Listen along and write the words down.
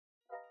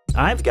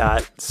I've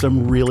got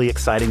some really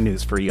exciting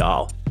news for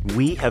y'all.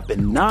 We have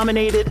been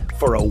nominated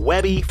for a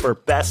Webby for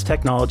Best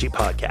Technology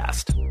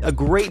Podcast. A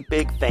great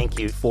big thank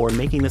you for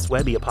making this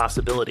Webby a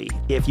possibility.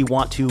 If you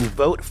want to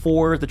vote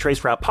for the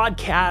Traceroute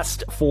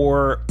podcast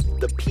for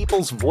the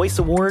People's Voice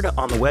Award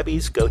on the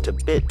Webbies, go to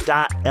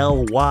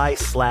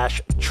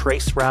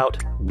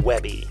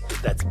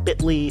bit.ly/TracerouteWebby. That's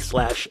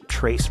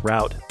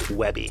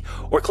bit.ly/TracerouteWebby.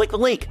 Or click the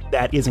link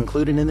that is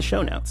included in the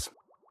show notes.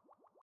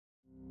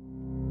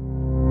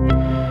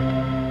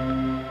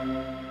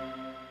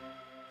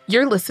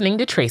 You're listening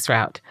to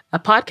Traceroute, a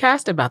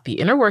podcast about the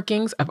inner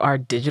workings of our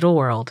digital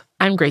world.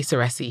 I'm Grace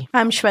Aresi.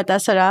 I'm Shweta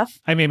Saraf.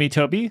 I'm Amy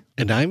Toby.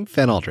 And I'm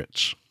Fen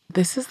Aldrich.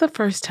 This is the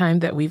first time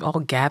that we've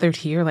all gathered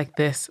here like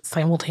this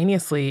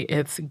simultaneously.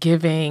 It's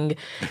giving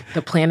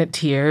the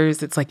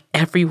Planeteers. It's like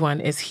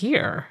everyone is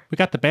here. We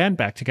got the band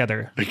back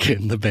together. We're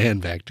getting the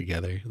band back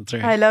together. That's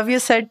right. I love you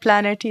said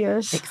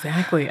Planeteers.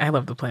 Exactly. I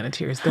love the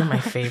Planeteers. They're my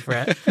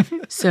favorite.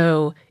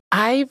 So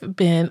I've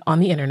been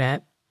on the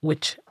internet,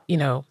 which, you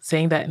know,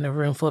 saying that in a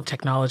room full of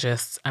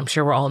technologists, I'm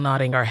sure we're all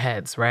nodding our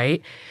heads,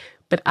 right?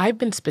 But I've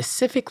been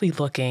specifically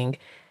looking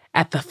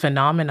at the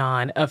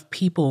phenomenon of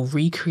people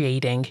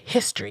recreating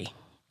history.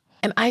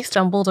 And I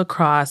stumbled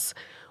across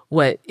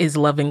what is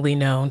lovingly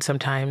known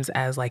sometimes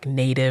as like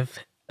native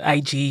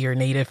IG or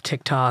native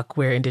TikTok,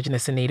 where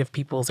Indigenous and Native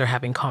peoples are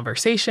having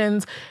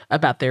conversations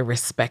about their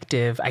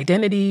respective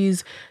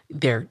identities,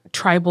 their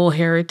tribal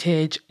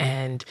heritage.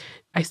 And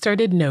I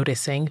started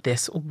noticing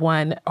this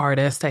one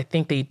artist. I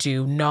think they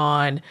do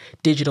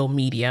non-digital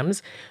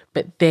mediums,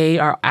 but they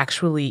are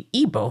actually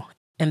Igbo.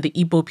 And the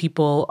Igbo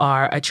people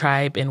are a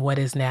tribe in what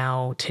is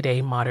now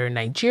today modern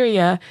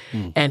Nigeria,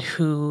 and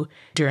who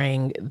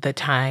during the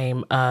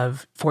time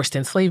of forced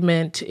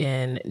enslavement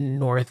in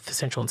North,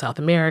 Central, and South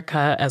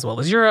America, as well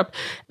as Europe,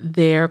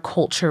 their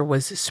culture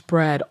was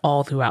spread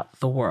all throughout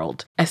the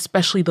world,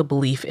 especially the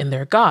belief in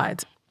their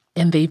gods.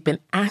 And they've been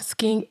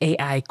asking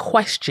AI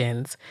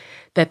questions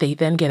that they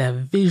then get a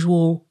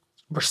visual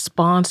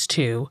response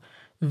to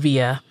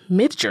via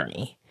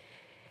Midjourney.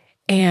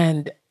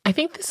 And I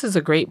think this is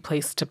a great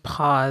place to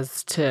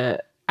pause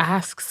to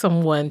ask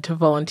someone to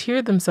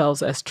volunteer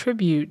themselves as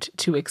tribute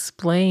to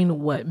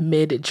explain what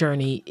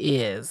Midjourney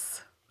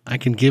is. I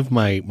can give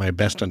my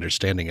best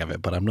understanding of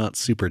it, but I'm not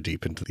super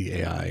deep into the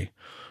AI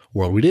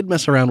world. We did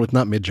mess around with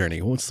not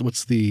Midjourney.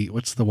 What's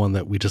the one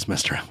that we just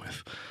messed around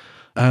with?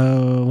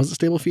 Was it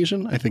Stable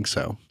Diffusion? I think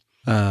so.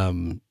 So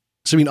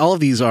I mean, all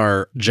of these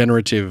are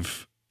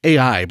generative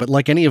AI, but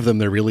like any of them,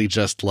 they're really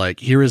just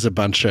like, here is a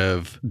bunch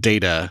of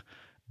data,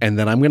 and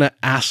then I'm going to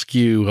ask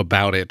you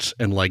about it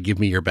and like give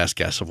me your best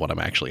guess of what I'm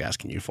actually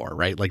asking you for,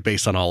 right? Like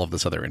based on all of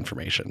this other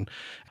information.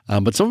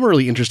 But some of them are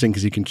really interesting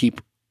because you can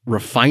keep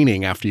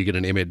refining after you get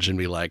an image and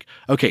be like,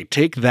 okay,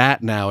 take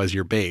that now as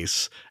your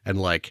base and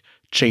like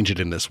change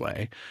it in this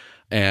way.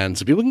 And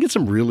so people can get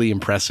some really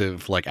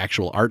impressive like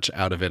actual art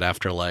out of it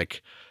after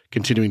like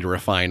continuing to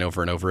refine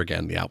over and over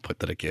again the output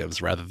that it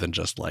gives rather than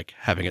just like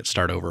having it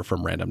start over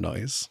from random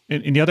noise.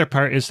 And the other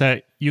part is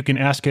that you can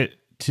ask it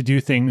to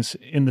do things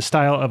in the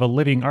style of a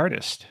living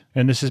artist.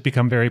 And this has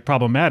become very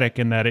problematic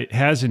in that it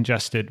has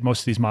ingested,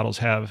 most of these models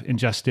have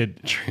ingested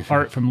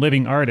art from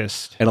living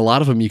artists. And a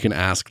lot of them you can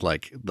ask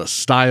like the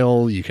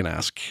style, you can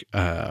ask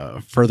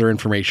further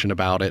information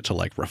about it to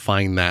like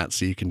refine that.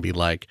 So you can be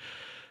like,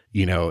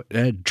 you know,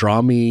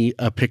 draw me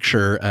a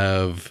picture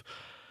of,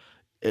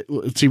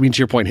 so you mean to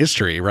your point,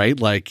 history, right?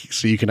 Like,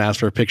 so you can ask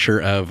for a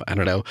picture of, I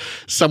don't know,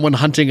 someone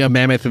hunting a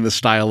mammoth in the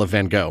style of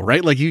Van Gogh,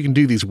 right? Like you can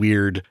do these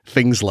weird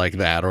things like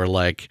that, or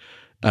like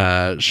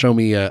show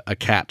me a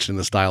cat in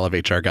the style of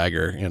H.R.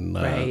 Geiger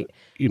and,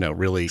 you know,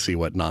 really see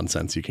what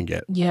nonsense you can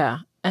get. Yeah.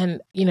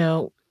 And, you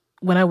know,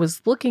 when I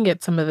was looking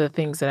at some of the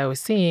things that I was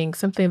seeing,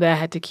 something that I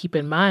had to keep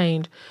in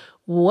mind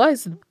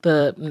was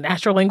the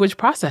natural language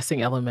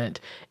processing element.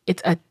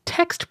 It's a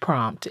text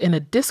prompt in a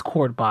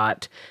Discord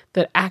bot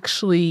that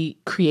actually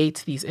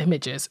creates these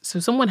images. So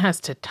someone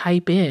has to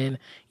type in,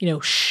 you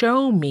know,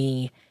 show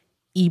me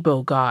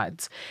Igbo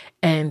gods,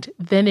 and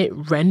then it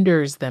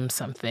renders them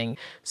something.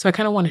 So I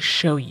kind of want to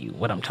show you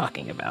what I'm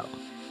talking about.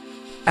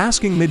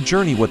 Asking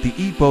Midjourney what the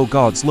Igbo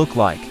gods look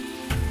like.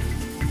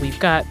 We've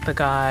got the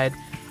god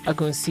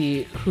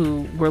Agunsi,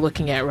 who we're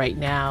looking at right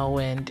now,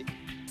 and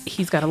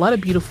he's got a lot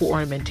of beautiful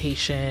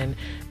ornamentation,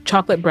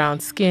 chocolate brown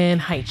skin,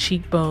 high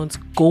cheekbones,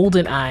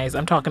 golden eyes.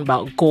 I'm talking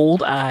about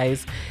gold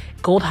eyes,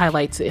 gold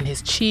highlights in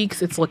his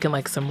cheeks. It's looking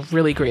like some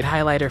really great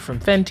highlighter from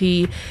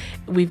Fenty.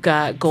 We've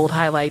got gold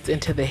highlights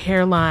into the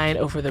hairline,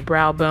 over the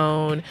brow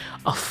bone,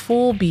 a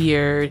full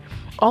beard,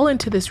 all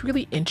into this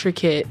really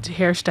intricate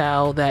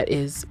hairstyle that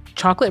is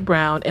chocolate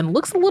brown and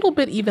looks a little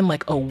bit even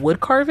like a wood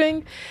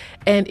carving.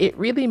 And it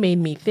really made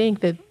me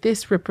think that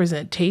this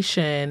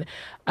representation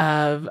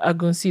of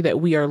Agunsi that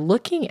we are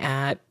looking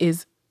at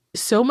is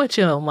so much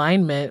in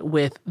alignment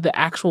with the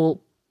actual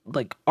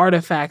like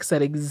artifacts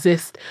that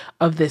exist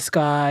of this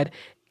god,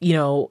 you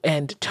know,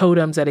 and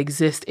totems that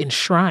exist in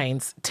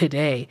shrines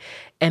today,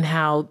 and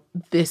how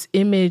this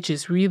image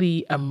is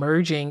really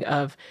emerging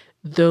of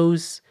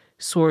those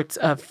sorts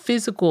of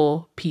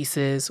physical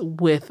pieces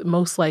with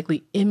most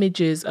likely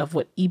images of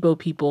what Igbo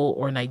people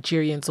or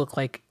Nigerians look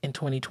like in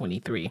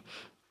 2023.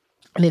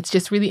 And it's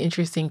just really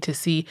interesting to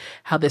see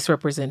how this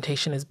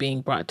representation is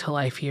being brought to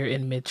life here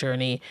in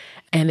Midjourney.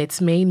 And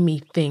it's made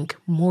me think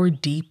more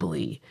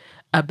deeply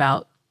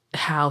about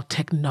how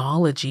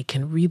technology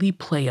can really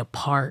play a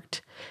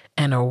part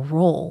and a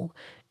role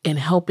in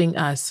helping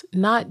us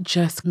not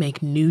just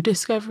make new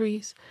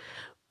discoveries,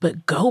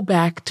 but go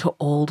back to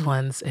old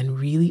ones and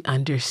really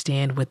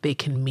understand what they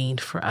can mean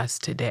for us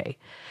today.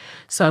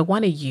 So I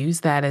want to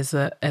use that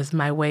as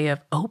my way of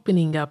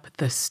opening up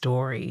the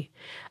story.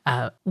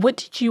 What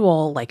did you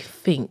all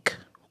think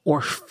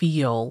or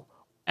feel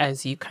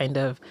as you kind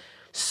of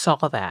saw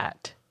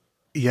that?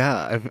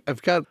 Yeah,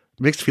 I've got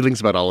mixed feelings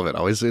about all of it.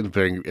 Always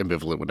very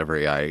ambivalent whenever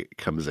AI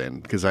comes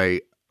in, because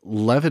I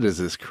love it as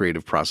this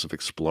creative process of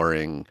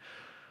exploring.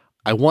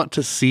 I want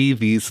to see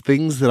these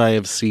things that I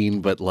have seen,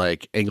 but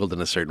angled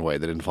in a certain way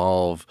that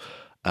involve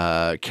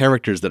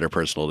characters that are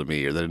personal to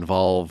me, or that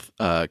involve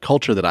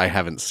culture that I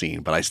haven't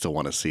seen, but I still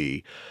want to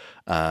see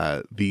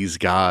these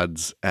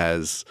gods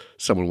as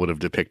someone would have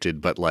depicted,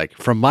 but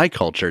from my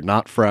culture,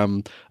 not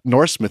from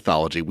Norse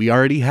mythology. We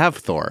already have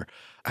Thor.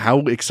 How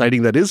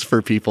exciting that is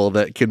for people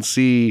that can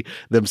see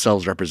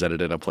themselves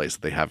represented in a place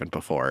that they haven't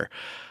before.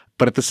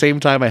 But at the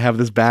same time, I have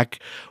this back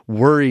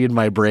worry in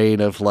my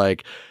brain of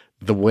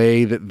the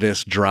way that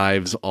this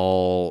drives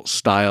all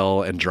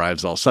style and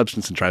drives all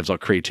substance and drives all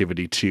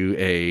creativity to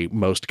a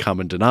most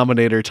common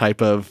denominator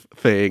type of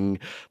thing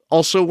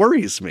also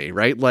worries me,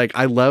 right?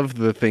 I love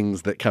the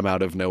things that come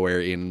out of nowhere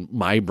in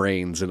my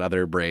brains and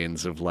other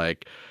brains of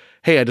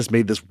hey, I just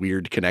made this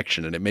weird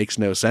connection and it makes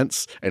no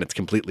sense and it's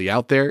completely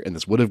out there and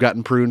this would have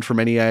gotten pruned from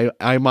any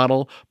AI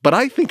model, but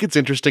I think it's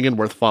interesting and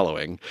worth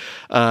following.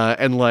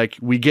 And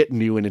we get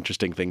new and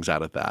interesting things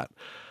out of that.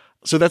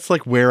 So that's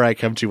where I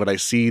come to when I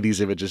see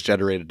these images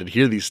generated and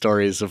hear these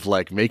stories of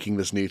making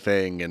this new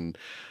thing, and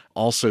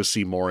also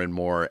see more and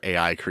more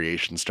AI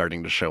creation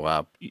starting to show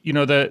up.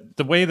 The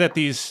way that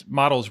these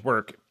models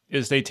work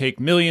is they take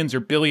millions or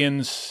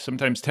billions,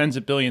 sometimes tens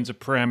of billions of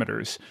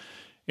parameters.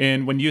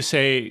 And when you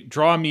say,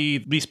 draw me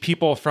these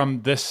people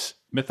from this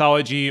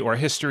mythology or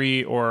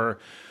history or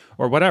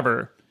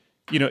whatever,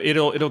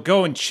 it'll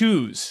go and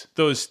choose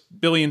those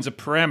billions of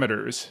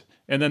parameters.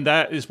 And then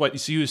that is what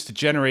is used to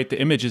generate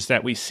the images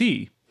that we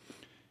see.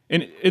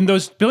 And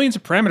those billions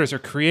of parameters are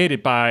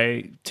created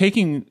by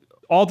taking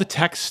all the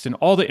text and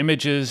all the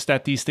images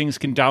that these things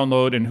can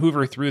download and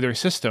hoover through their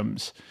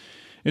systems.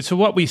 And so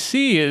what we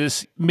see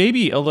is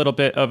maybe a little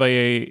bit of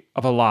a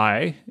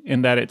lie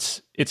in that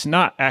it's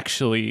not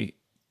actually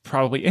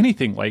probably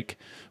anything like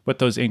what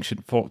those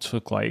ancient folks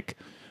look like.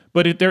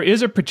 But there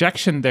is a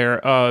projection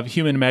there of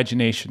human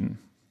imagination,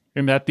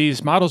 and that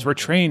these models were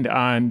trained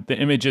on the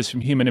images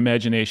from human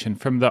imagination,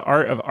 from the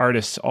art of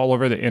artists all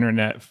over the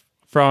internet,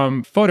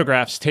 from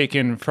photographs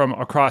taken from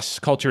across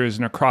cultures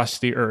and across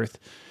the earth.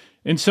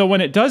 And so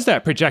when it does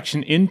that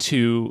projection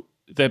into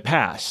the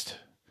past,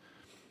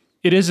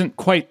 it isn't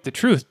quite the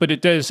truth, but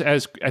it does,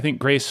 as I think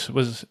Grace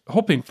was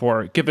hoping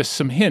for, give us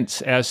some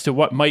hints as to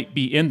what might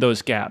be in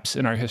those gaps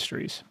in our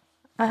histories.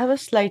 I have a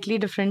slightly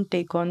different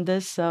take on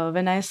this.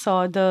 When I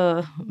saw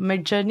the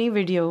Midjourney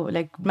video,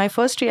 my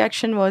first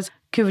reaction was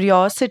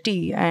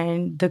curiosity,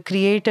 and the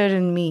creator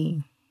in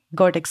me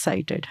got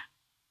excited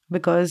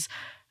because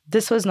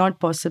this was not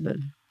possible.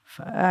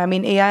 I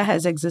mean, AI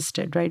has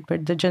existed, right?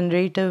 But the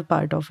generative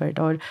part of it,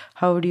 or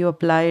how do you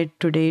apply it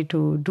today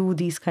to do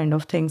these kind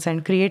of things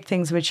and create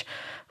things which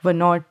were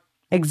not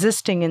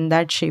existing in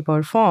that shape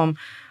or form.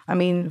 I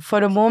mean, for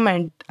a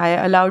moment, I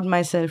allowed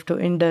myself to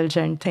indulge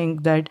and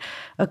think that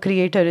a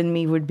creator in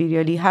me would be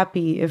really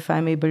happy if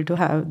I'm able to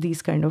have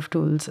these kind of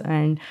tools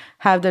and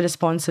have the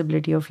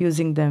responsibility of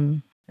using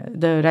them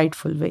the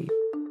rightful way.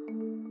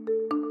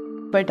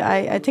 But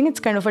I think it's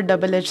kind of a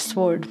double-edged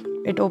sword.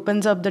 It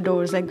opens up the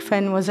doors, like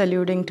Fen was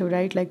alluding to,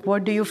 right?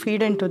 What do you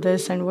feed into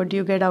this and what do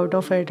you get out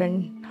of it,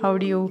 and how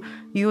do you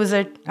use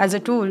it as a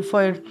tool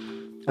for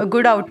a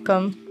good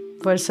outcome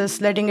versus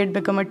letting it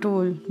become a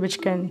tool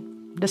which can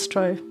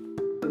destroy.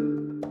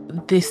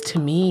 This to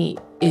me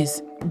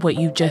is what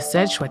you just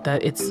said, Shweta.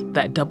 It's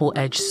that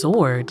double-edged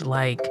sword.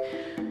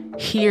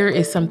 Here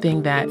is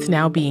something that's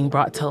now being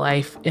brought to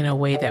life in a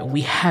way that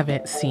we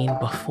haven't seen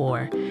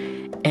before.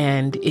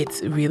 And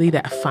it's really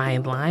that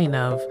fine line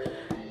of,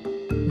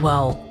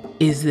 well,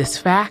 is this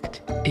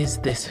fact? Is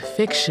this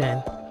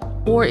fiction?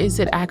 Or is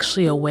it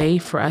actually a way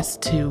for us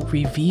to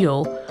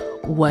reveal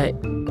what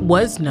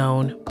was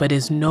known but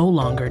is no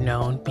longer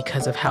known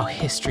because of how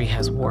history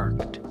has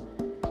worked,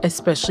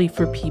 especially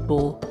for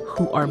people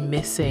who are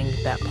missing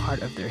that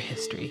part of their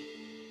history?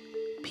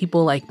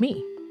 People like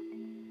me.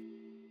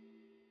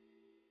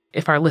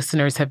 If our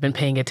listeners have been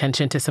paying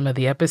attention to some of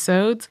the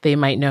episodes, they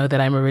might know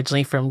that I'm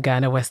originally from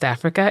Ghana, West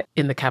Africa,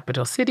 in the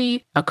capital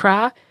city,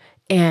 Accra,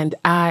 and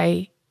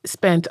I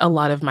spent a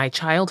lot of my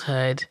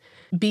childhood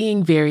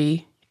being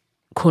very,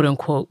 quote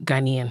unquote,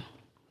 Ghanaian.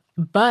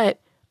 But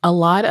a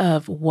lot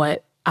of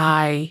what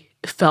I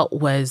felt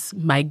was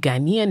my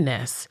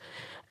Ghanaianness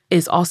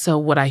is also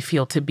what I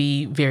feel to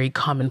be very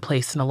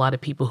commonplace in a lot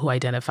of people who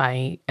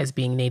identify as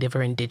being native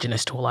or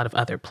indigenous to a lot of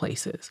other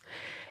places.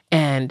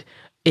 And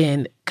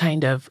in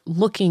kind of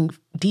looking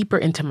deeper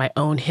into my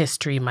own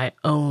history, my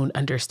own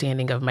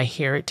understanding of my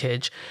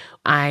heritage,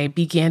 I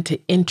began to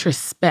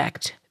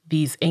introspect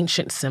these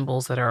ancient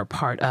symbols that are a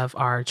part of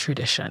our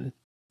tradition.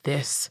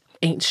 This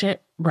ancient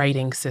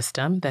writing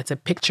system that's a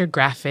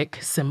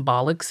pictographic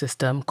symbolic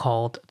system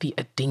called the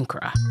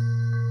Adinkra.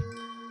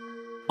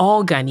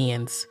 All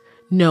Ghanaians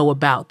know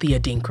about the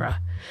Adinkra,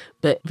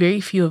 but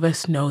very few of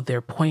us know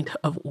their point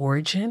of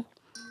origin.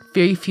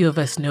 Very few of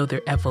us know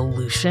their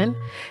evolution,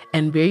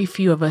 and very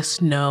few of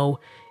us know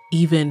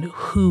even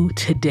who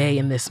today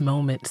in this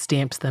moment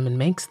stamps them and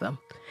makes them.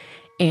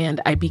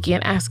 And I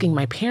began asking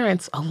my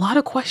parents a lot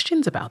of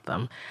questions about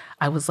them.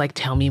 I was like,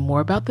 tell me more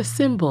about the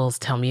symbols,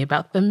 tell me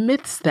about the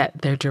myths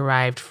that they're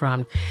derived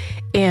from.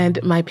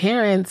 And my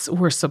parents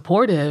were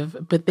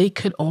supportive, but they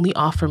could only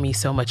offer me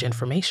so much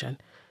information.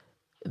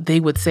 They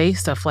would say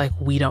stuff like,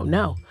 we don't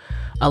know.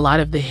 A lot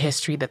of the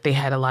history that they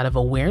had a lot of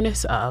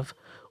awareness of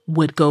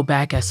would go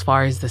back as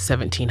far as the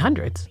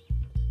 1700s.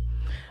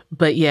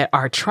 But yet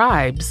our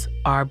tribes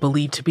are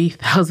believed to be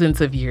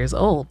thousands of years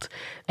old.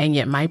 And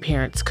yet my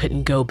parents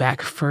couldn't go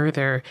back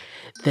further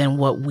than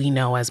what we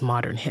know as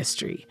modern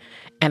history.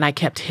 And I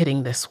kept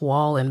hitting this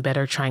wall and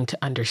better trying to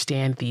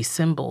understand these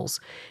symbols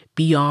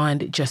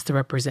beyond just the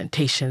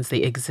representations they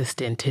exist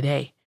in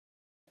today.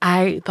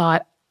 I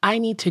thought I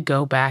need to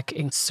go back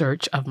in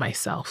search of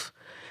myself,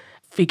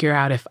 figure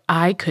out if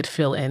I could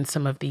fill in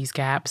some of these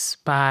gaps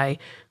by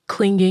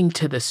clinging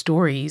to the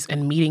stories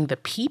and meeting the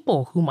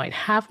people who might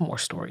have more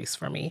stories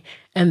for me.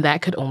 And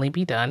that could only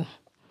be done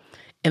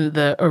in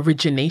the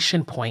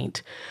origination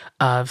point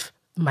of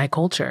my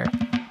culture.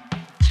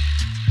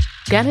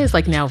 Ghana is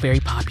like now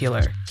very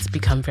popular. It's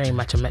become very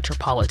much a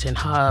metropolitan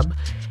hub.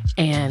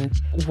 And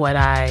what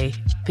I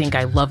think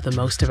I love the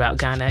most about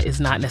Ghana is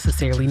not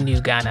necessarily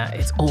new Ghana.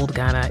 It's old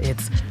Ghana.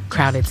 It's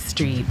crowded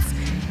streets.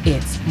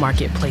 It's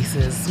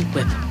marketplaces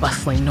with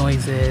bustling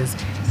noises.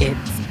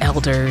 It's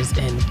elders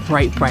in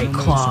bright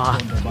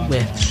cloth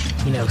with,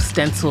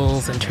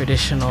 stencils and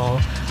traditional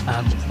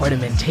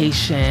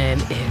ornamentation.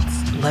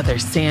 It's leather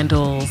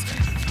sandals,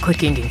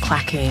 clicking and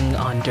clacking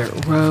on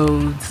dirt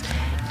roads.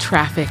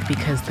 Traffic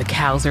because the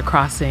cows are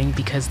crossing,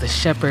 because the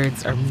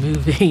shepherds are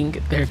moving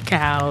their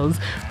cows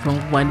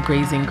from one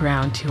grazing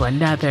ground to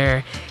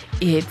another.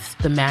 It's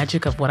the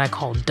magic of what I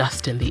call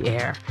dust in the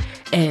air.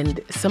 And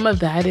some of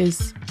that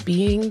is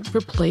being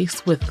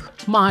replaced with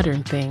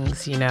modern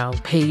things,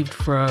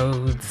 paved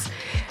roads,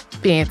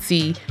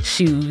 fancy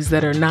shoes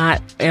that are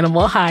not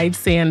animal hide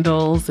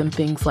sandals and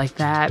things like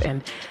that.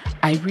 And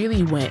I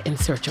really went in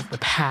search of the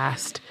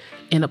past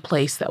in a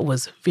place that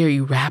was very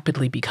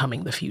rapidly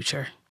becoming the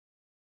future.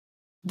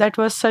 That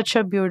was such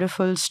a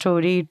beautiful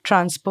story. It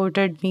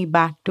transported me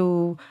back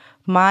to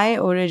my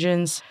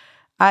origins.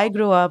 I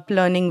grew up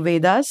learning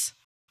Vedas.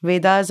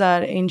 Vedas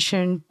are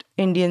ancient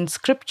Indian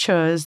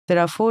scriptures. There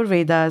are 4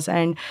 Vedas,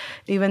 and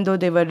even though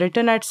they were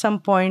written at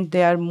some point,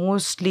 they are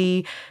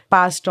mostly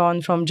passed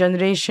on from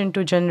generation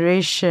to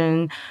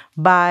generation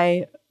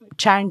by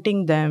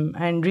chanting them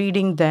and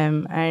reading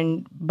them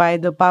and by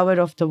the power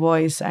of the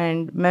voice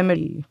and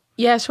memory.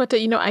 Yeah,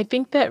 Shweta, I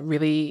think that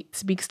really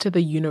speaks to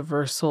the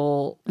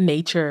universal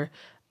nature,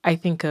 I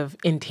think, of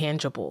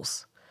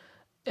intangibles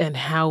and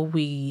how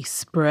we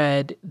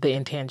spread the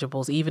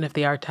intangibles, even if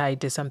they are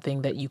tied to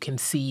something that you can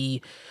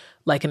see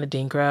like an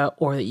Adinkra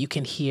or that you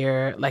can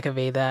hear like a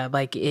Veda,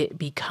 like it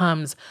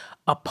becomes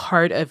a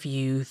part of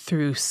you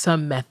through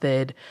some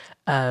method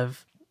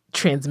of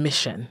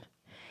transmission.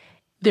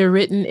 They're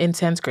written in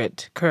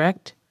Sanskrit,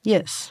 correct?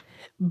 Yes.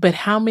 But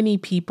how many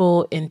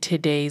people in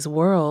today's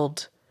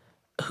world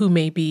who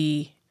may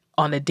be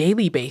on a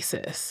daily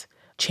basis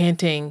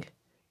chanting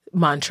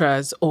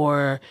mantras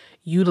or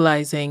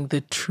utilizing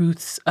the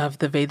truths of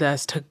the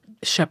Vedas to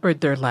shepherd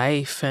their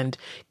life and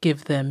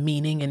give them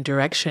meaning and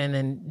direction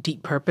and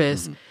deep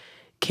purpose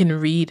can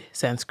read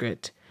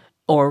Sanskrit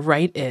or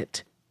write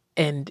it?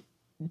 And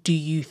do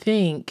you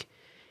think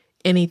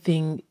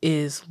anything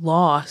is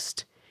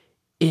lost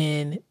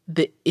in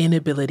the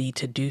inability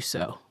to do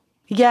so?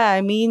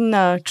 Yeah,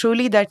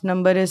 truly that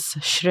number is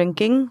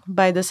shrinking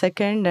by the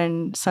second,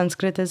 and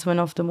Sanskrit is one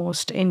of the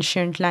most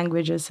ancient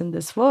languages in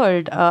this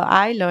world.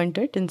 I learned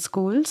it in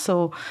school,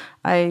 so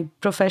I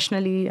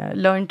professionally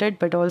learned it,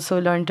 but also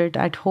learned it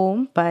at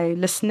home by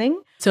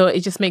listening. So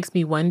it just makes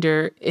me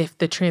wonder if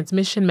the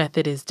transmission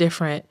method is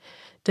different,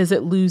 does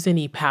it lose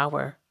any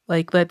power?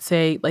 Let's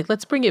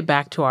bring it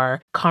back to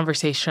our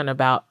conversation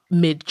about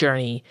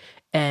Midjourney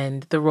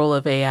and the role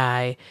of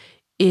AI.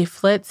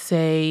 If, let's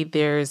say,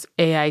 there's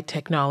AI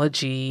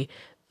technology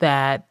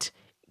that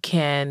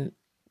can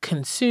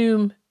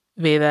consume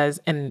Vedas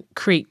and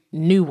create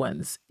new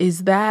ones,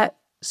 is that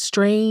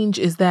strange?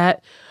 Is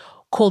that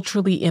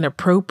culturally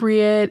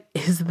inappropriate?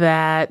 Is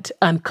that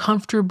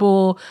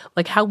uncomfortable?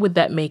 How would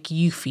that make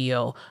you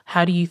feel?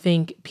 How do you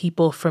think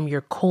people from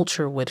your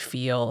culture would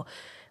feel?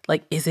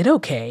 Is it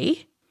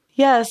okay?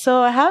 Yeah,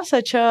 so I have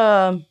such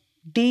a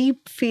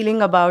deep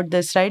feeling about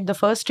this, right? The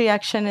first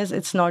reaction is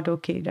it's not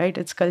okay, right?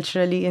 It's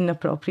culturally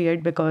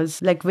inappropriate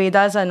because like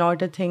Vedas are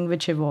not a thing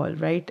which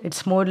evolve, right?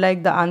 It's more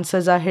like the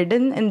answers are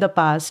hidden in the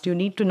past. You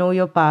need to know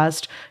your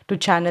past to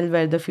channel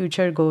where the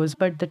future goes.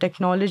 But the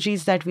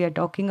technologies that we are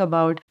talking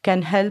about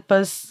can help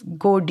us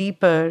go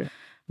deeper.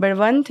 But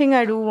one thing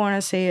I do want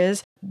to say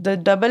is the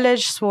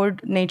double-edged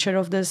sword nature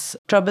of this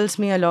troubles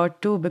me a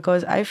lot too,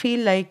 because I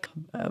feel like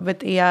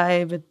with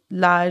AI, with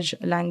large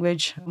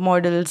language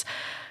models,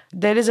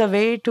 there is a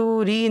way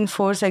to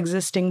reinforce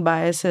existing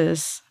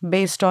biases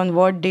based on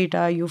what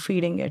data you're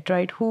feeding it,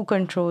 right? Who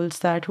controls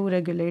that? Who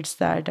regulates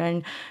that?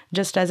 And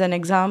just as an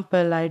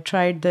example, I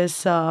tried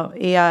this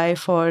AI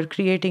for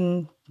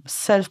creating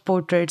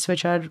self-portraits,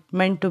 which are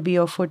meant to be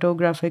of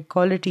photographic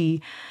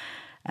quality.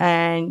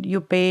 And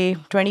you pay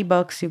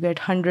 $20, you get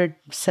 100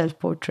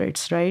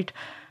 self-portraits, right?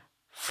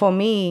 For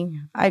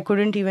me, I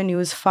couldn't even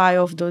use 5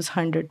 of those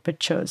 100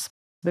 pictures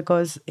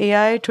because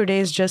AI today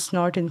is just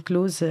not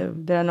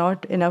inclusive. There are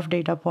not enough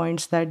data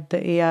points that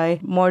the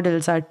AI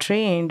models are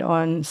trained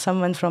on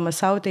someone from a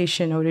South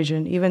Asian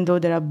origin, even though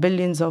there are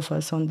billions of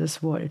us on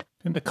this world.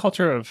 In the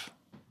culture of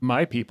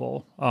my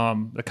people,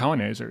 the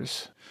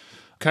colonizers,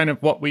 kind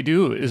of what we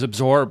do is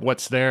absorb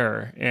what's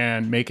there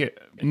and make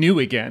it new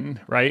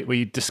again, right?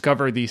 We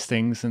discover these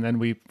things and then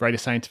we write a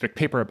scientific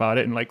paper about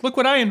it and like, look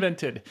what I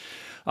invented.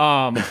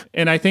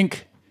 And I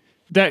think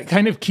that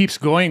kind of keeps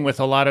going with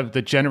a lot of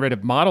the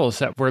generative models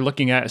that we're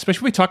looking at,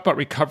 especially when we talk about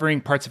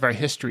recovering parts of our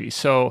history.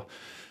 So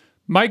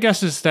my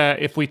guess is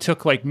that if we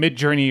took like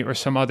Midjourney or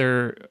some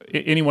other,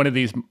 any one of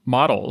these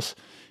models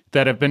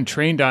that have been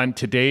trained on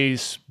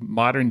today's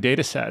modern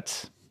data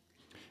sets,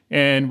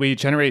 and we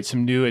generate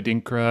some new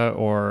Adinkra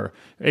or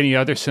any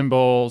other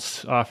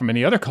symbols from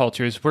any other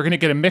cultures, we're going to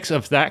get a mix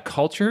of that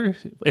culture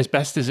as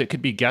best as it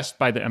could be guessed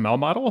by the ML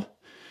model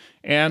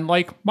and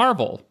like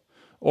Marvel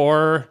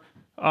or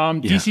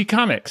DC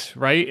Comics,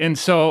 right? And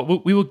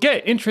so we will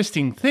get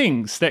interesting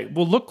things that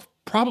will look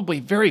probably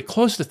very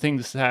close to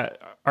things that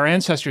our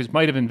ancestors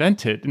might have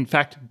invented, in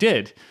fact,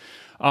 did,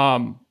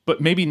 but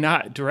maybe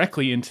not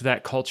directly into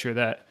that culture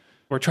that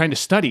we're trying to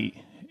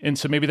study. And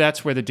so maybe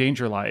that's where the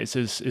danger lies,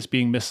 is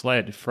being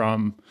misled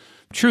from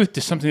truth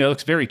to something that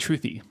looks very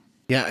truthy.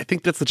 Yeah, I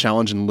think that's the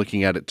challenge in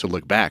looking at it to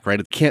look back, right?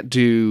 It can't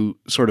do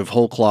sort of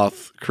whole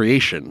cloth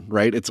creation,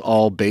 right? It's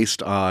all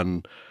based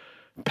on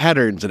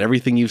patterns and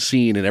everything you've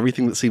seen and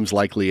everything that seems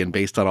likely, and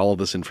based on all of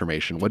this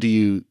information, what do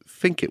you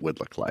think it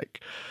would look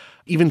like?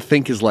 Even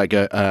think is like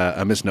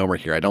a misnomer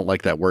here. I don't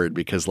like that word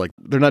because like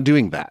they're not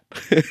doing that.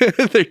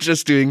 They're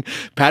just doing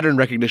pattern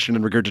recognition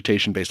and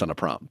regurgitation based on a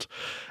prompt.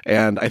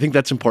 And I think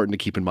that's important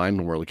to keep in mind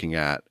when we're looking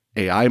at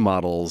AI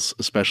models,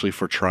 especially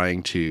for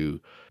trying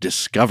to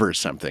discover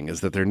something,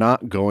 is that they're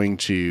not going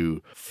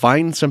to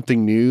find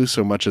something new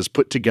so much as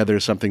put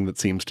together something that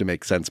seems to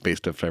make sense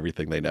based off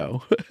everything they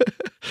know,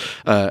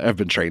 have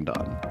been trained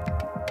on.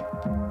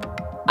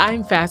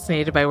 I'm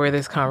fascinated by where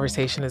this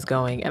conversation is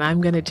going, and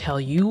I'm going to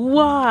tell you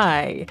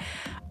why.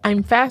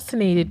 I'm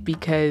fascinated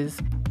because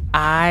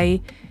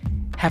I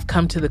have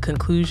come to the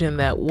conclusion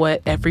that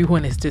what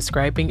everyone is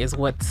describing is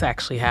what's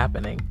actually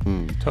happening.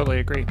 Totally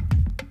agree.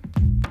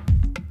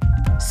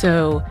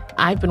 So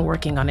I've been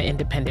working on an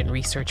independent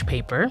research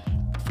paper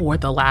for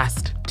the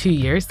last 2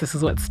 years. This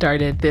is what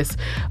started this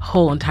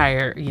whole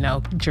entire,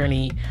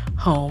 journey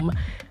home,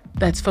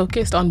 that's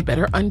focused on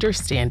better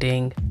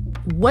understanding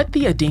what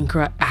the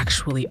Adinkra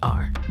actually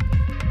are.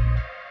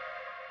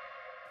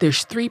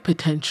 There's 3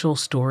 potential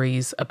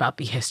stories about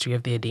the history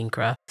of the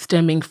Adinkra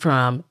stemming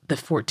from the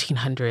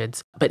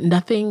 1400s, but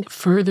nothing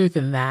further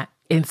than that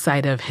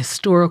inside of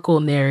historical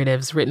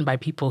narratives written by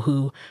people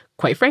who,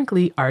 quite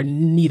frankly, are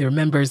neither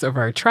members of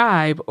our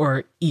tribe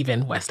or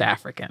even West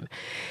African.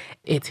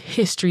 It's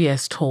history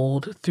as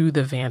told through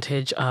the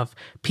vantage of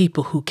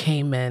people who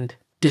came and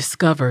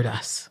discovered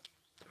us,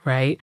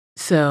 right?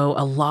 So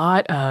a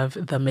lot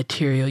of the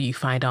material you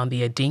find on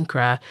the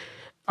Adinkra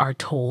are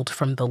told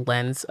from the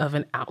lens of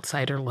an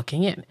outsider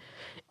looking in.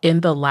 In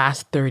the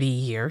last 30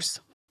 years,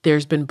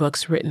 there's been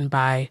books written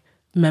by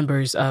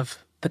members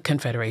of the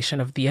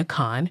Confederation of the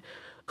Akan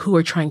who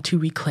are trying to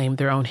reclaim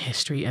their own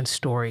history and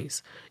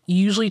stories,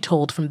 usually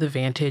told from the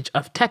vantage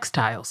of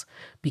textiles,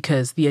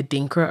 because the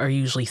Adinkra are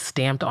usually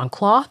stamped on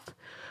cloth,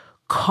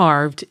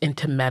 carved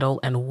into metal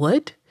and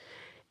wood,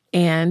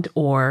 and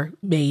or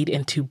made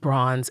into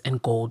bronze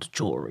and gold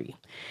jewelry.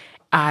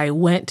 I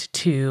went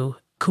to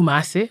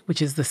Kumasi,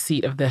 which is the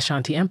seat of the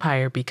Ashanti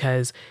Empire,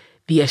 because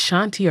the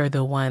Ashanti are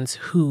the ones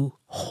who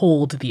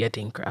hold the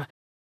Adinkra.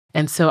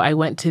 And so I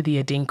went to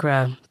the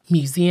Adinkra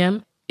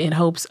Museum in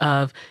hopes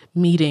of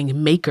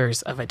meeting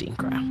makers of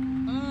Adinkra.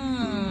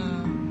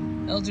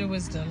 Elder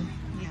wisdom.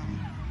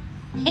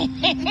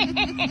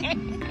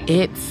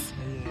 It's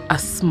a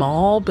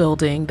small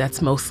building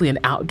that's mostly an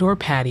outdoor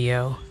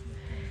patio,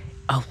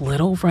 a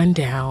little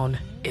rundown.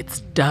 It's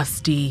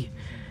dusty,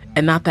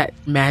 and not that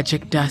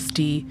magic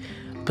dusty,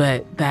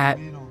 but that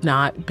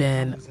not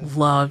been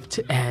loved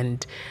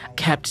and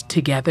kept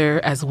together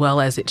as well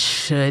as it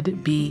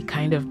should be,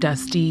 kind of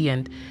dusty.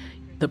 And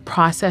the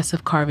process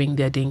of carving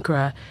the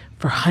Adinkra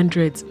for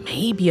hundreds,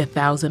 maybe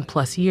 1,000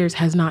 plus years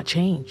has not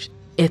changed.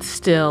 It's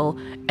still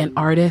an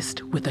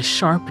artist with a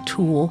sharp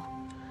tool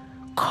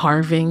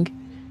carving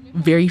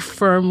very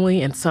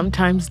firmly and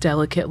sometimes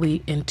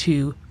delicately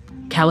into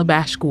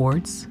calabash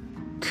gourds,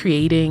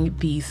 creating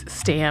these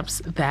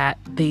stamps that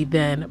they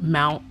then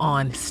mount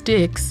on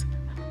sticks,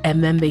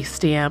 and then they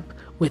stamp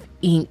with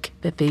ink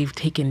that they've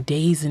taken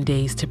days and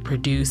days to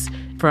produce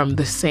from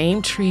the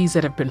same trees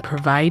that have been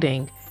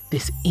providing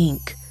this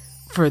ink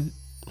for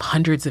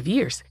hundreds of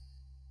years.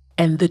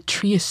 And the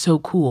tree is so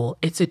cool.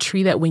 It's a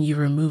tree that when you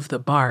remove the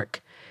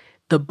bark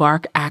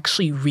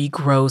actually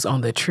regrows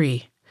on the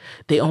tree.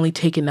 They only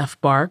take enough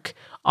bark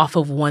off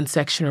of one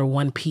section or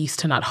one piece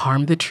to not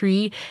harm the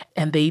tree,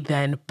 and they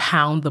then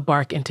pound the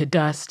bark into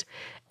dust,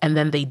 and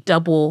then they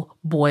double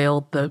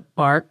boil the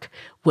bark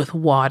with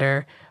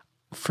water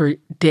for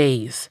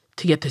days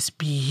to get this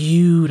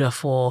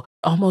beautiful,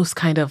 almost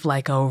kind of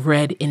like a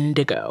red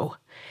indigo.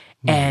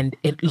 And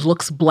it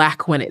looks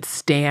black when it's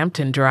stamped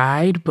and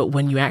dried, but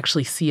when you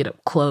actually see it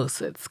up close,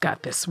 it's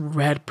got this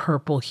red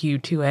purple hue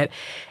to it.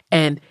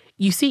 And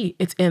you see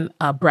it's in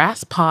a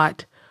brass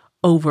pot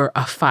over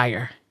a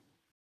fire.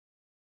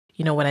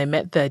 You know, when I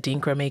met the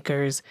Adinkra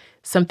makers,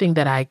 something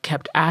that I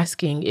kept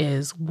asking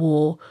is,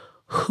 well,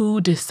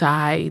 who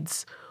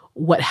decides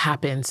what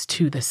happens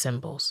to the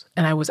symbols?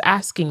 And I was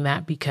asking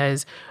that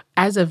because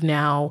as of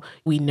now,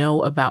 we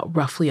know about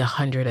roughly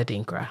 100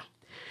 Adinkra.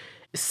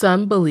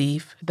 Some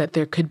believe that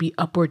there could be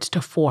upwards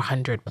to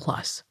 400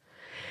 plus.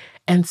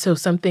 And so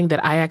something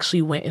that I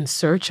actually went in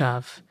search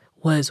of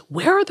was,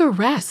 where are the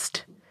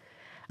rest?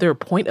 Their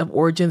point of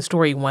origin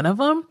story, one of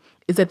them,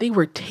 is that they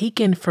were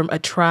taken from a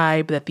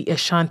tribe that the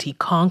Ashanti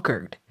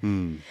conquered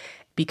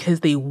because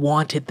they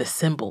wanted the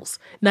symbols.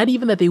 Not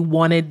even that they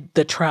wanted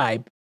the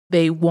tribe.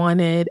 They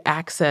wanted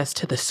access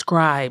to the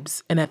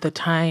scribes. And at the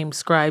time,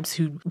 scribes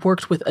who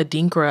worked with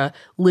Adinkra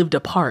lived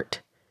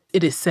apart.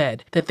 It is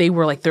said that they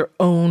were like their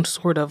own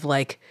sort of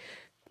like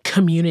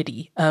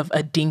community of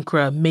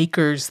Adinkra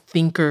makers,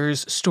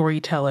 thinkers,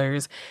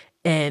 storytellers.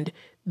 And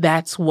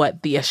that's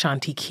what the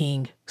Ashanti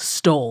king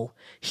stole.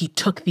 He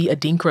took the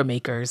Adinkra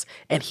makers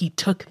and he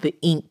took the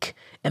ink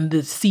and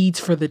the seeds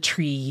for the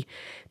tree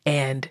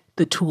and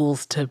the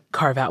tools to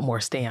carve out more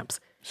stamps.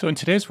 So in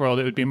today's world,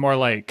 it would be more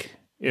like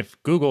if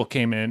Google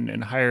came in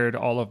and hired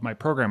all of my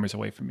programmers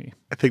away from me.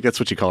 I think that's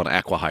what you call an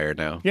acqui-hire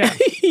now. Yeah.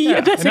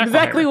 Yeah, that's an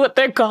exactly acqui-hire. what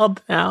they're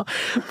called now.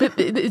 But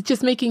it's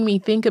just making me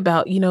think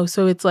about,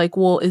 so it's like,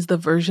 well, is the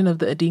version of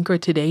the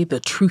Adinkra today the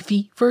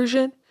truthy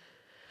version?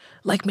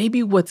 Like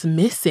maybe what's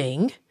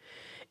missing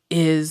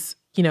is,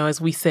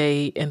 as we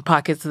say in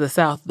pockets of the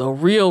South, the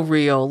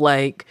real,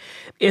 like,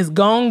 is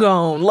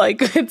gone.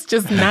 Like, it's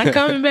just not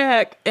coming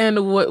back.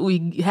 And what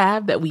we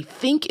have that we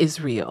think is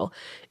real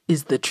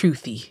is the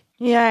truthy.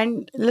 Yeah,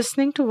 and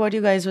listening to what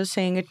you guys were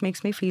saying, it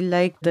makes me feel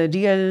like the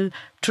real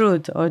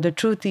truth or the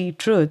truthy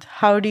truth.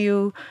 How do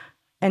you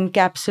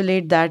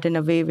encapsulate that in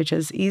a way which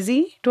is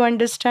easy to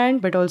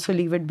understand, but also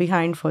leave it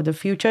behind for the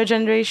future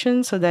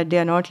generations so that they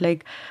are not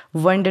like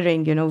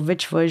wondering,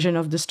 which version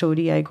of the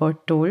story I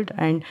got told?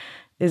 And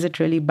is it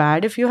really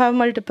bad if you have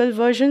multiple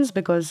versions?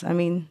 Because,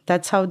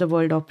 that's how the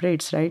world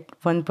operates, right?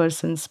 One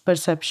person's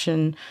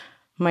perception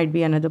might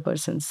be another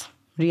person's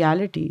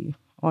reality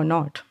or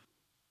not.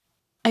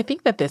 I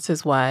think that this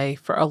is why,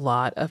 for a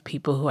lot of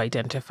people who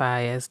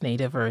identify as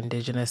Native or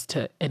Indigenous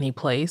to any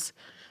place,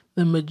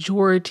 the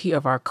majority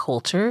of our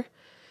culture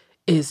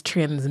is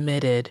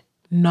transmitted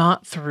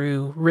not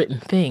through written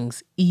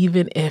things,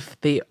 even if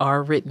they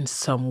are written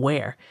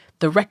somewhere.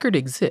 The record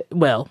exists.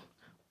 Well,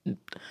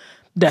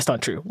 that's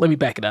not true. Let me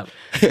back it up.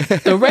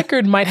 The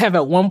record might have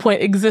at one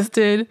point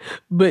existed,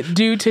 but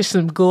due to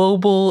some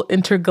global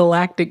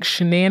intergalactic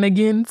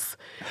shenanigans,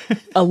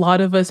 a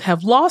lot of us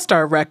have lost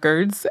our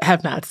records,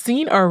 have not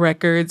seen our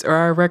records, or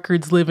our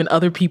records live in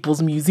other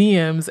people's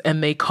museums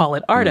and they call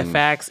it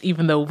artifacts,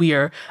 even though we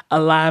are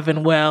alive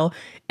and well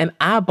and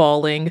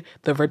eyeballing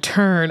the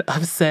return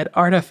of said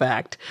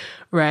artifact,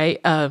 right?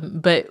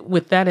 But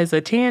with that as a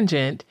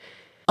tangent,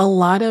 a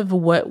lot of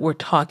what we're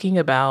talking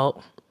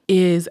about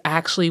is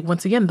actually,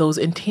 once again, those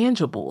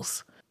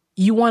intangibles.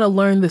 You want to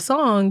learn the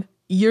song,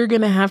 you're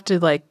going to have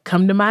to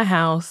come to my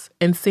house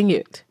and sing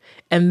it.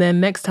 And then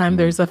next time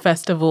there's a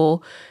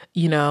festival,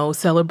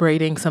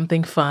 celebrating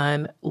something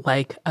fun,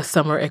 like a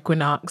summer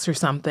equinox or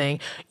something,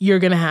 you're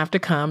going to have to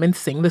come and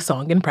sing the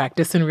song and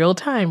practice in real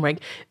time, right?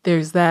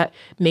 There's that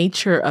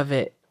nature of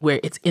it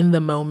where it's in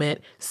the moment,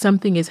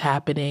 something is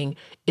happening,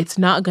 it's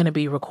not going to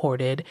be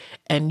recorded,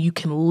 and you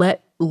can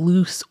let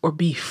loose or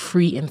be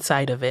free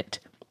inside of it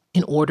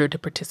in order to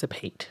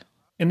participate.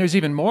 And there's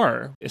even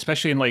more,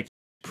 especially in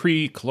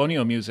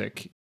pre-colonial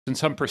music. And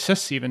some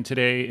persists even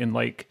today in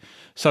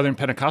Southern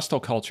Pentecostal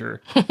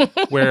culture,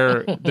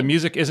 where the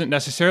music isn't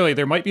necessarily,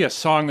 there might be a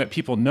song that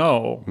people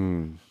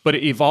know, but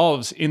it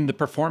evolves in the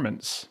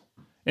performance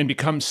and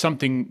becomes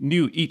something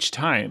new each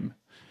time.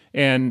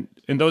 And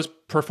in those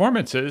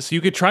performances,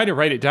 you could try to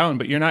write it down,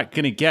 but you're not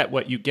going to get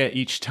what you get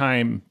each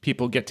time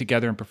people get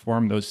together and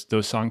perform those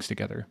songs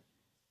together.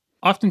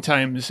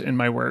 Oftentimes in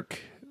my work,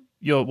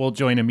 we'll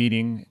join a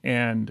meeting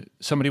and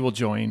somebody will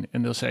join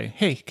and they'll say,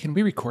 "Hey, can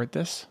we record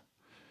this?"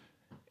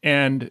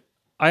 And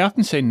I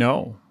often say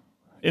no.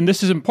 And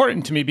this is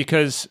important to me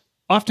because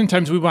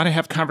oftentimes we want to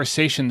have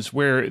conversations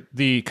where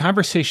the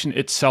conversation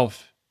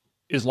itself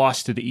is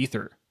lost to the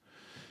ether.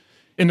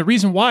 And the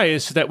reason why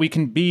is so that we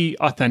can be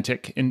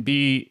authentic and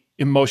be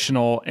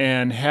emotional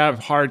and have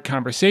hard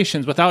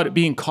conversations without it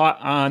being caught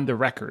on the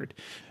record.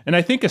 And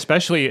I think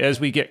especially as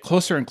we get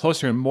closer and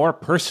closer and more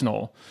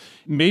personal,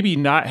 maybe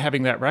not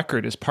having that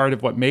record is part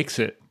of what makes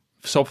it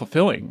so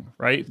fulfilling,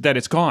 right? That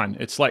it's gone,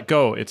 it's let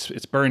go,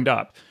 it's burned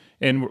up.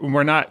 And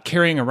we're not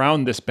carrying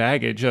around this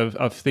baggage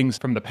of things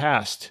from the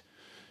past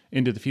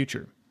into the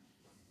future.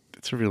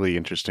 It's really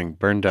interesting.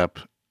 Burned up,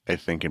 I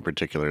think, in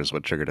particular, is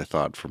what triggered a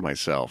thought for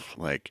myself.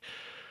 Like,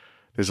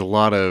 there's a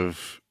lot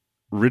of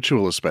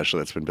ritual, especially,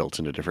 that's been built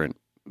into different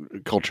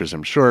cultures,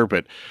 I'm sure,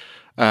 but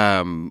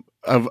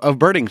of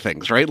burning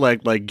things, right?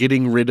 Like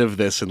getting rid of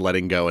this and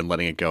letting go and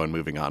letting it go and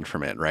moving on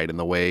from it, right? And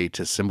the way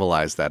to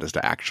symbolize that is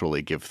to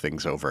actually give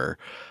things over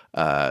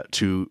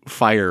to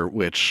fire,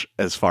 which,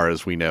 as far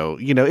as we know,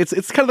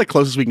 it's kind of the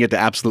closest we can get to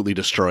absolutely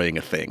destroying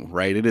a thing,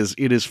 right? It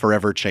is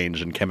forever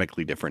changed and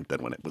chemically different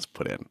than when it was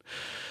put in.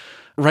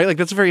 Right? Like,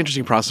 that's a very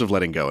interesting process of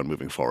letting go and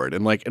moving forward.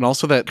 And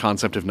also that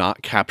concept of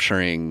not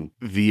capturing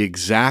the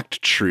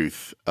exact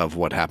truth of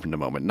what happened a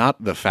moment,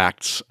 not the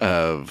facts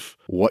of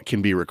what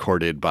can be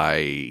recorded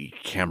by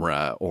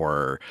camera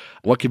or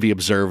what can be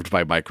observed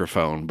by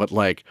microphone, but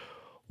like,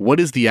 what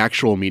is the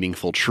actual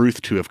meaningful truth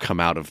to have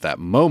come out of that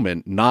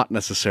moment, not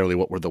necessarily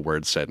what were the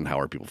words said and how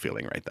are people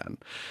feeling right then.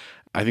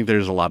 I think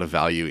there's a lot of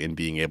value in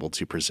being able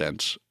to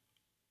present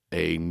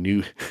a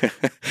new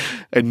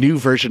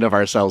version of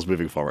ourselves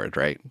moving forward,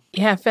 right?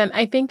 Yeah, Fen,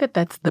 I think that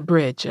that's the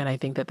bridge. And I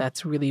think that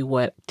that's really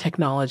what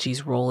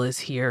technology's role is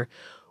here.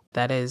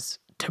 That is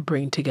to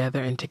bring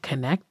together and to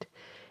connect,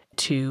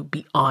 to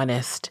be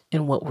honest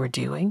in what we're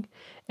doing,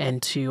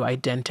 and to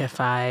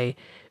identify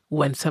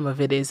when some of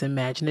it is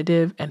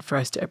imaginative and for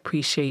us to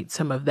appreciate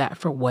some of that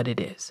for what it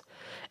is.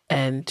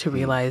 And to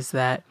realize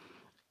that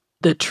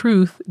the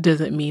truth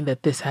doesn't mean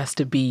that this has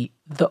to be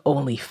the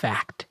only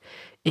fact.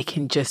 It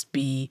can just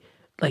be,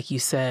 like you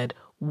said,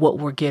 what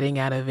we're getting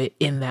out of it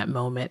in that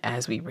moment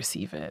as we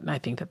receive it. And I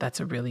think that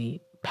that's a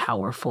really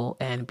powerful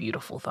and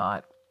beautiful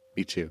thought.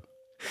 Me too.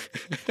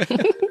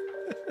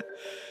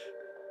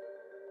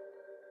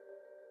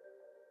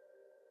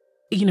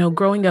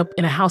 Growing up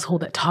in a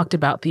household that talked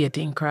about the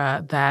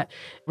Adinkra, that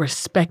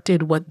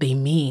respected what they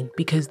mean,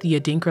 because the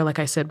Adinkra, like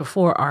I said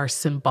before, are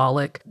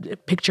symbolic,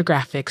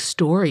 pictographic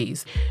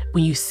stories.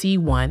 When you see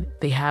one,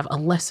 they have a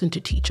lesson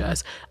to teach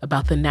us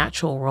about the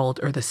natural world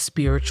or the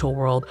spiritual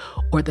world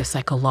or the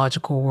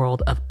psychological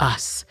world of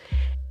us.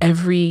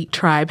 Every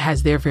tribe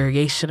has their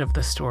variation of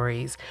the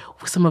stories.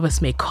 Some of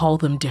us may call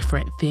them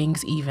different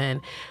things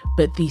even,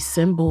 but these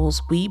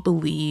symbols, we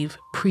believe,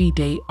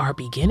 predate our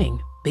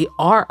beginning. They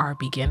are our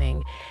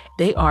beginning.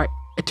 They are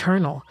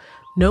eternal.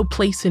 No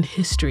place in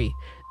history.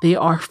 They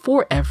are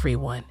for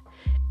everyone,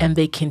 and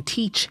they can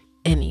teach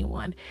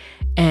anyone.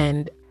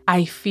 And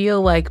I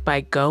feel like by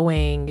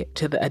going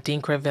to the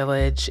Adinkra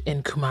village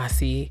in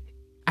Kumasi,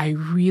 I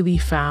really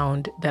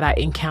found that I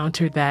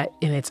encountered that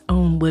in its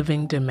own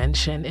living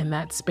dimension in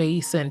that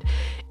space. And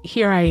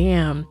here I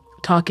am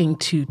talking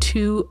to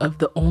two of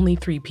the only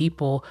three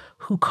people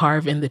who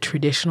carve in the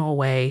traditional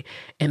way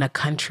in a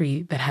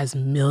country that has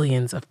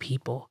millions of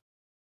people.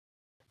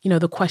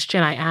 The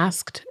question I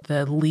asked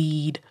the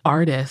lead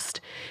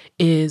artist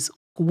is,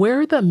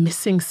 where are the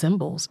missing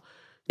symbols?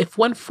 If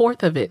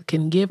 1/4 of it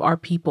can give our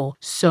people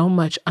so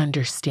much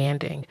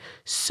understanding,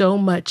 so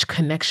much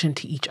connection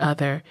to each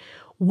other,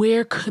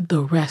 where could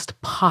the rest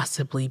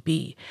possibly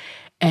be?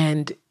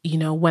 And,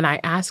 when I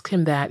asked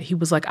him that, he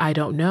was like, I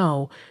don't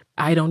know.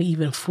 I don't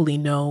even fully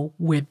know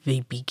where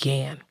they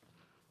began.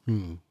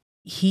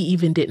 He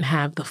even didn't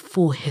have the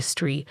full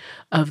history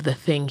of the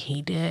thing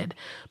he did.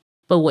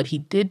 But what he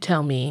did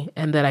tell me,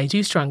 and that I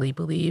do strongly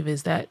believe,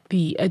 is that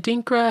the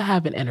Adinkra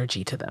have an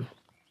energy to them.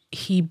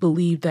 He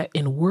believed that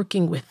in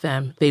working with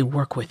them, they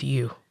work with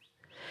you.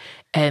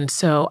 And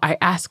so I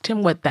asked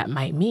him what that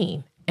might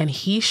mean. And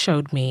he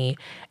showed me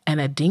an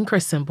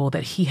Adinkra symbol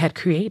that he had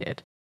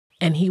created.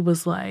 And he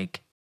was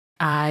like,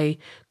 I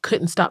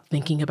couldn't stop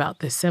thinking about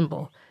this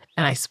symbol.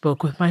 And I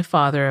spoke with my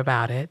father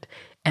about it.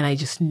 And I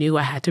just knew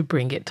I had to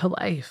bring it to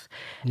life.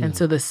 And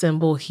so the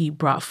symbol he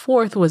brought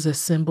forth was a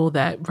symbol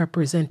that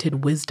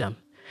represented wisdom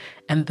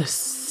and the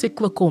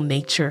cyclical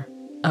nature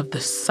of the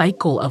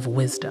cycle of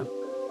wisdom.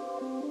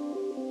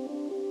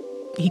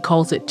 He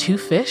calls it two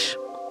fish,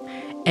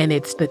 and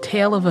it's the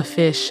tail of a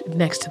fish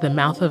next to the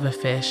mouth of a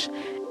fish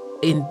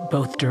in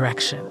both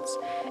directions.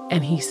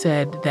 And he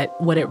said that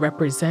what it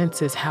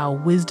represents is how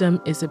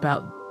wisdom is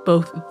about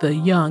both the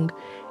young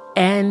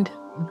and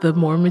the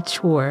more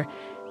mature,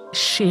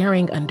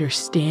 sharing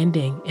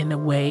understanding in a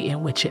way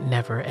in which it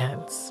never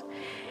ends.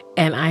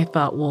 And I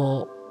thought,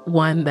 well,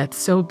 one, that's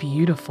so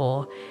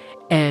beautiful.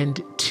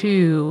 And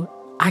two,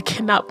 I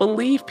cannot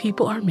believe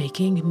people are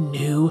making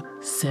new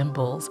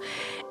symbols.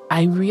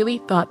 I really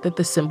thought that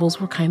the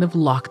symbols were kind of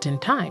locked in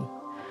time.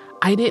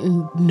 I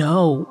didn't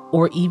know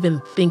or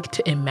even think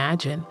to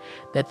imagine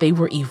that they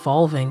were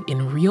evolving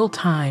in real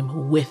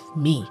time with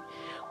me,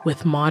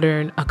 with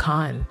modern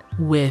Akan,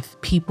 with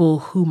people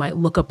who might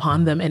look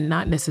upon them and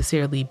not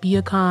necessarily be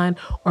Akan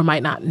or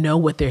might not know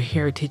what their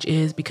heritage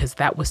is because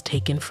that was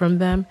taken from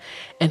them,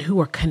 and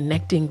who are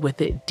connecting with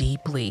it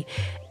deeply.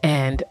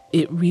 And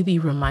it really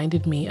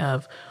reminded me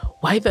of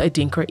why the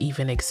Adinkra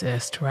even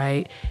exist,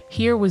 right?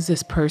 Here was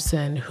this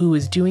person who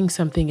was doing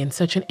something in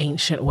such an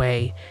ancient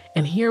way,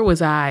 and here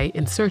was I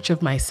in search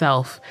of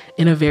myself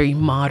in a very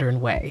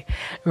modern way,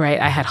 right?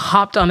 I had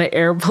hopped on an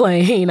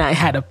airplane, I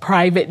had a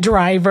private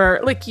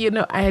driver,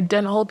 I had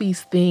done all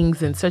these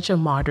things in such a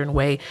modern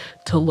way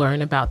to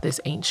learn about this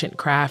ancient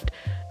craft,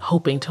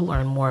 hoping to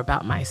learn more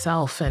about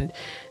myself. And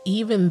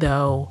even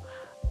though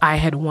I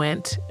had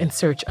went in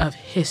search of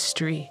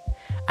history,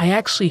 I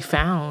actually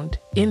found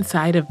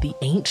inside of the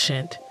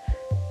ancient,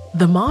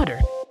 the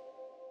modern.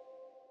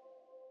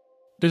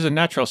 There's a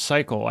natural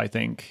cycle, I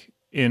think,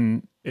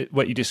 in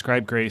what you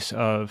described, Grace,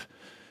 of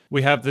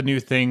we have the new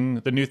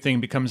thing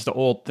becomes the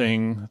old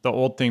thing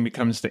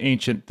becomes the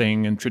ancient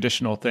thing and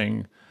traditional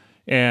thing.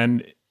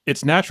 And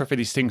it's natural for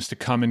these things to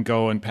come and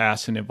go and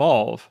pass and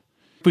evolve.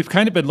 We've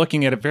kind of been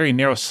looking at a very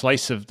narrow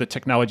slice of the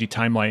technology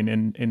timeline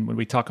and when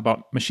we talk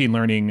about machine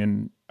learning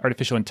and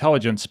artificial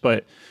intelligence,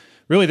 but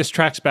really, this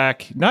tracks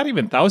back not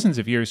even thousands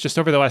of years, just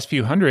over the last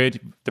few hundred,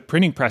 the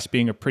printing press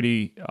being a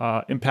pretty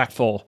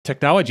impactful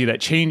technology that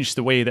changed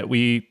the way that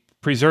we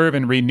preserve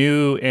and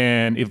renew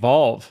and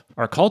evolve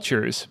our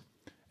cultures.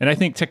 And I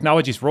think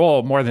technology's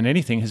role, more than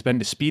anything, has been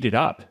to speed it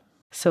up.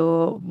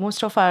 So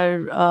most of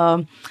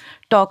our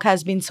talk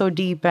has been so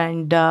deep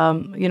and,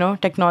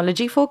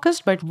 technology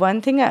focused. But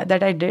one thing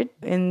that I did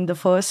in the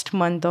first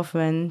month of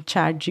when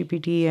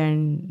ChatGPT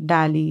and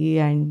DALL-E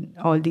and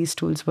all these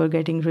tools were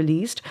getting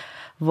released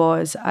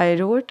was I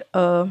wrote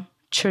a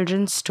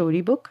children's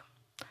storybook,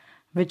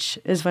 which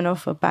is one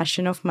of a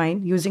passion of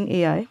mine, using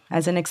AI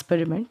as an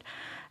experiment.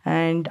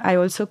 And I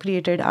also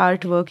created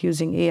artwork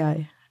using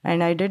AI.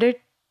 And I did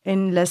it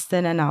in less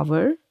than an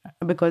hour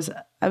because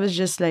I was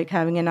just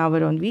having an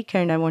hour on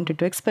weekend. I wanted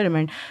to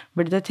experiment.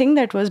 But the thing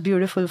that was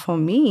beautiful for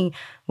me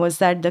was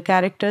that the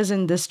characters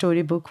in this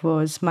storybook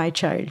was my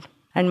child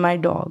and my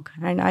dog.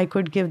 And I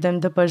could give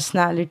them the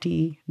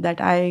personality that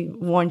I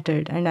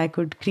wanted. And I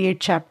could create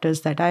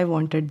chapters that I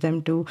wanted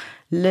them to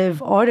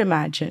live or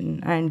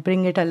imagine and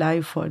bring it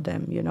alive for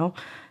them,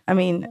 I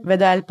mean,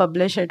 whether I'll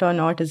publish it or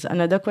not is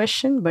another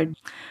question, but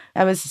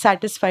I was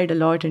satisfied a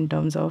lot in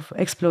terms of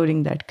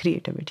exploring that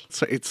creativity.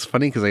 So it's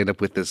funny because I end up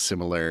with this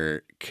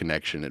similar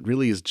connection. It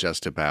really is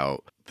just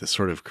about the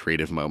sort of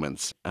creative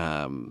moments.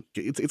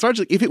 It's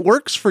largely, if it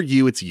works for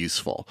you, it's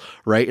useful,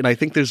 right? And I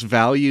think there's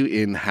value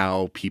in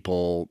how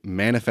people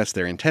manifest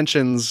their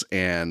intentions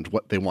and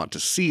what they want to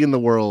see in the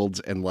world.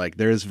 And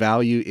there is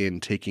value in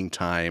taking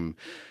time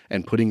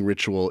and putting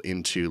ritual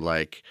into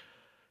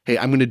hey,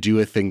 I'm going to do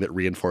a thing that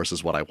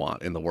reinforces what I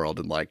want in the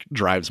world and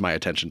drives my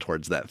attention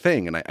towards that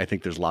thing. And I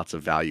think there's lots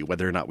of value,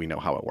 whether or not we know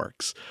how it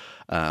works.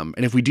 And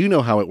if we do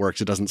know how it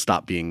works, it doesn't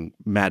stop being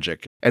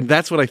magic. And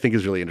that's what I think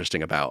is really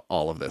interesting about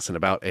all of this and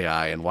about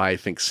AI and why I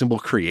think symbol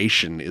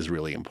creation is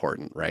really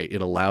important, right?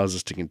 It allows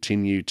us to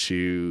continue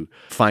to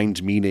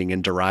find meaning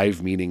and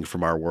derive meaning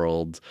from our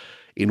world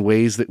in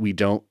ways that we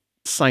don't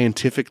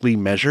scientifically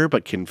measure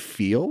but can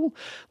feel.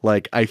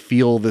 I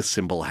feel this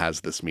symbol has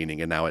this meaning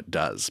and now it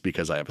does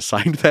because I have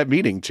assigned that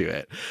meaning to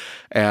it.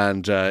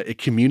 And it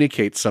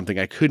communicates something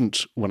I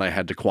couldn't when I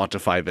had to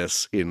quantify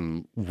this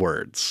in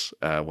words.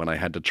 When I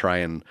had to try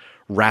and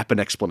wrap an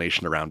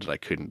explanation around it, I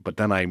couldn't. But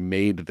then I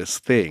made this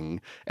thing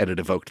and it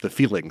evoked the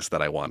feelings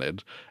that I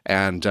wanted.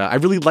 And I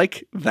really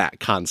like that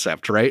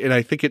concept, right? And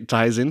I think it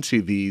ties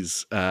into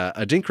these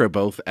Adinkra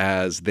both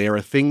as they're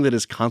a thing that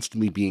is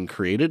constantly being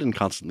created and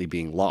constantly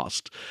being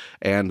lost.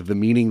 And the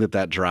meaning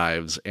that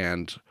drives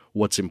and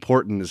what's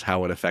important is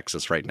how it affects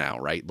us right now,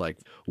 right?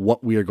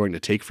 What we are going to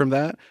take from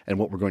that and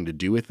what we're going to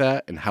do with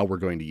that and how we're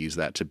going to use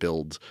that to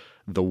build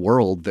the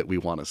world that we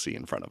want to see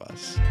in front of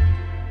us.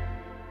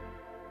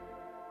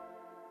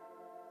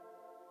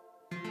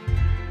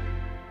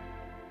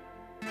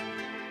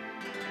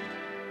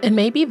 And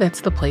maybe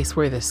that's the place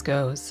where this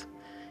goes.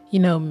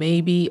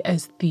 Maybe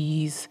as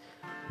these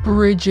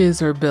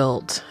bridges are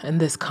built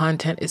and this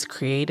content is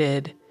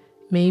created,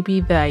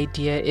 maybe the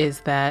idea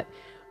is that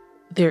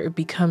there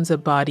becomes a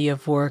body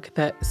of work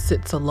that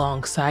sits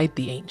alongside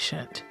the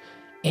ancient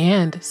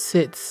and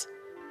sits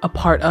a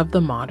part of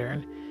the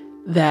modern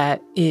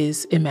that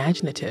is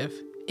imaginative.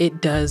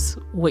 It does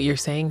what you're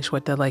saying,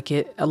 Shweta,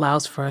 it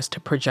allows for us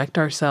to project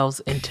ourselves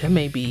into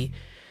maybe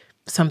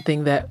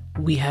something that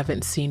we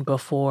haven't seen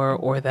before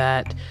or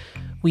that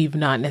we've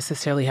not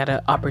necessarily had an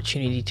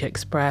opportunity to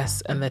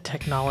express. And the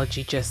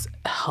technology just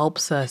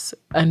helps us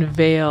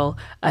unveil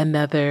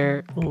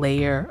another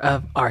layer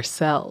of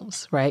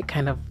ourselves, right?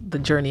 Kind of the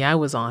journey I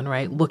was on,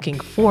 right? Looking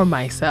for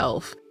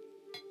myself.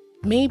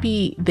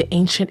 Maybe the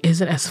ancient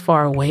isn't as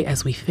far away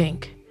as we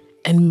think.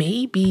 And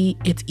maybe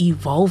it's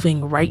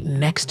evolving right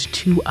next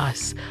to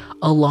us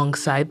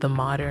alongside the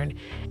modern.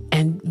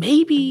 And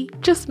maybe,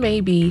 just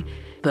maybe,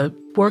 the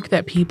work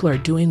that people are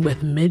doing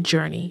with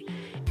Midjourney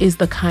is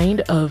the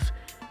kind of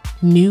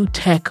new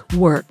tech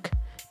work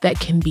that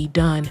can be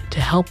done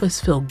to help us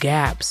fill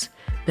gaps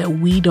that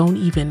we don't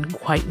even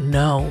quite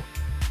know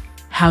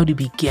how to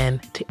begin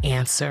to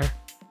answer.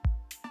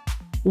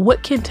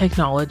 What can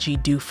technology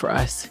do for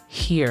us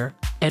here?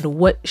 And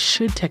what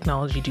should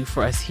technology do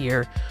for us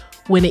here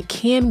when it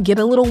can get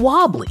a little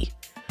wobbly?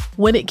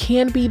 When it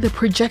can be the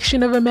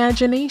projection of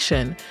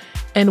imagination?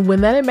 And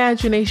when that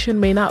imagination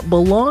may not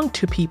belong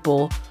to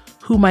people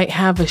who might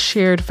have a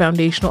shared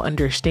foundational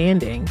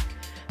understanding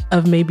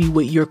of maybe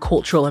what your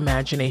cultural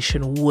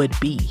imagination would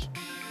be?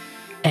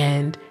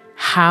 And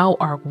how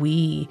are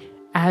we,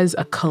 as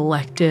a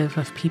collective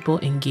of people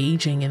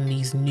engaging in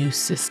these new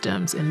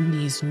systems and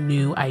these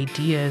new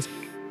ideas,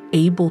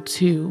 able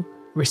to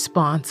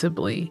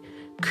responsibly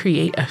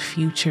create a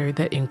future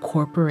that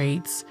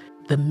incorporates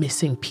the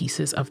missing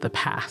pieces of the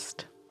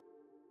past?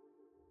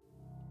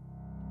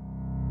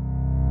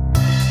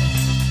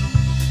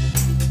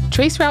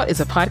 Traceroute is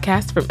a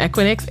podcast from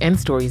Equinix and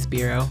Stories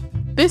Bureau.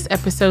 This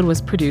episode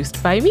was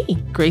produced by me,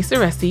 Grace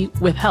Aresi,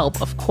 with help,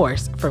 of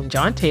course, from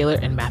John Taylor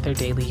and Mather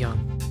De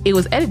Leon. It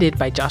was edited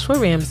by Joshua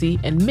Ramsey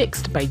and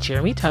mixed by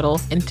Jeremy Tuttle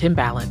and Tim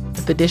Ballin,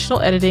 with additional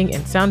editing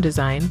and sound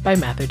design by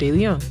Mather De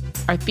Leon.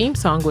 Our theme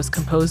song was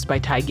composed by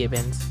Ty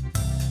Gibbons.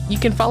 You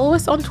can follow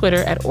us on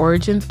Twitter at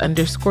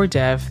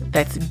origins_dev,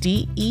 that's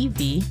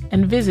DEV,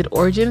 and visit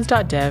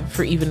origins.dev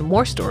for even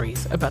more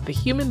stories about the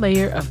human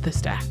layer of the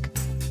stack.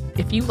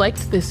 If you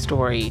liked this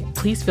story,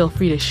 please feel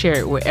free to share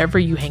it wherever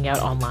you hang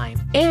out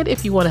online. And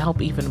if you want to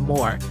help even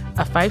more,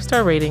 a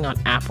 5-star rating on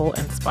Apple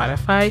and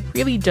Spotify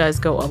really does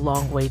go a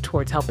long way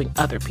towards helping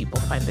other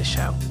people find the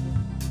show.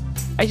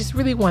 I just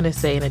really want to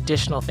say an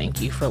additional thank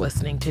you for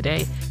listening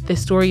today.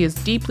 This story is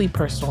deeply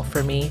personal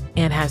for me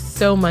and has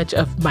so much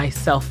of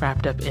myself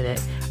wrapped up in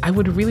it. I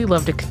would really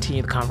love to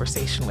continue the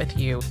conversation with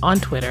you on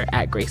Twitter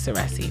at Grace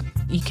Aresi.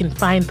 You can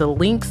find the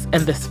links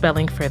and the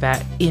spelling for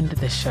that in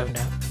the show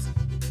notes.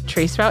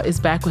 Traceroute is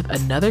back with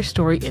another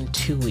story in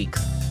 2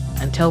 weeks.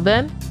 Until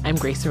then, I'm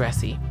Grace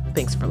Aresi.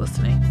 Thanks for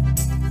listening.